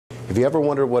Have you ever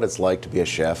wondered what it's like to be a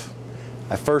chef?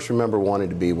 I first remember wanting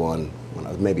to be one when I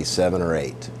was maybe 7 or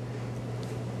 8.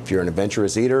 If you're an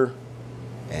adventurous eater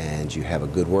and you have a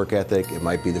good work ethic, it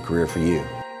might be the career for you.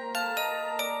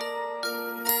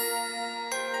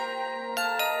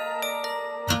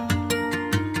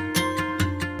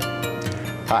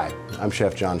 Hi, I'm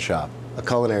Chef John Schopp, a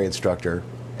culinary instructor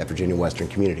at Virginia Western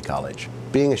Community College.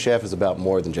 Being a chef is about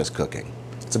more than just cooking.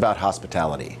 It's about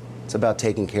hospitality. It's about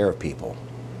taking care of people.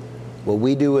 What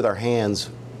we do with our hands,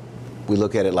 we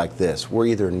look at it like this. We're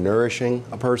either nourishing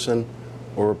a person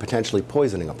or we're potentially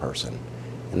poisoning a person.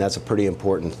 And that's a pretty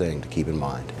important thing to keep in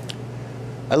mind.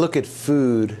 I look at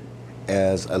food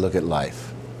as I look at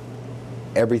life.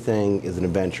 Everything is an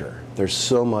adventure. There's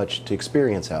so much to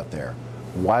experience out there.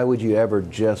 Why would you ever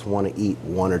just want to eat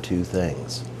one or two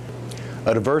things?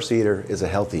 A diverse eater is a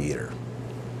healthy eater.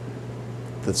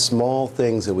 The small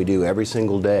things that we do every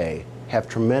single day have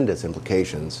tremendous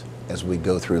implications as we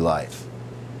go through life.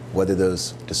 Whether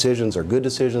those decisions are good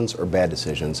decisions or bad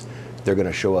decisions, they're going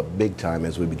to show up big time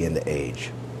as we begin to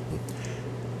age.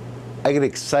 I get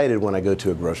excited when I go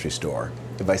to a grocery store.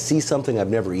 If I see something I've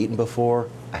never eaten before,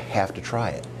 I have to try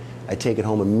it. I take it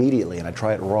home immediately and I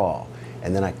try it raw,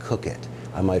 and then I cook it.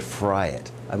 I might fry it.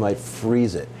 I might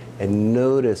freeze it, and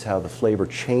notice how the flavor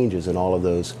changes in all of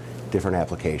those different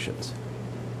applications.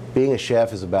 Being a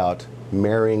chef is about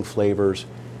marrying flavors,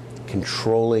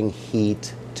 controlling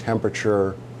heat,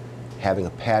 temperature, having a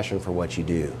passion for what you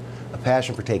do, a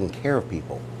passion for taking care of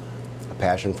people, a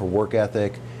passion for work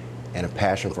ethic, and a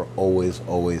passion for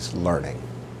always learning.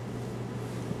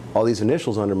 All these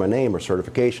initials under my name are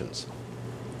certifications.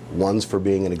 One's for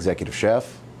being an executive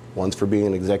chef, one's for being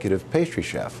an executive pastry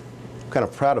chef. I'm kind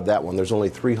of proud of that one. There's only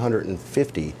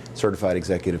 350 certified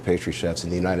executive pastry chefs in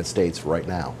the United States right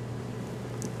now.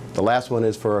 The last one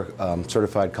is for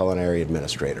certified culinary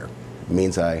administrator. It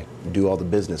means I do all the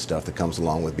business stuff that comes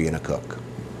along with being a cook.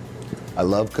 I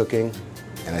love cooking,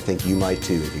 and I think you might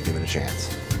too if you give it a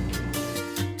chance.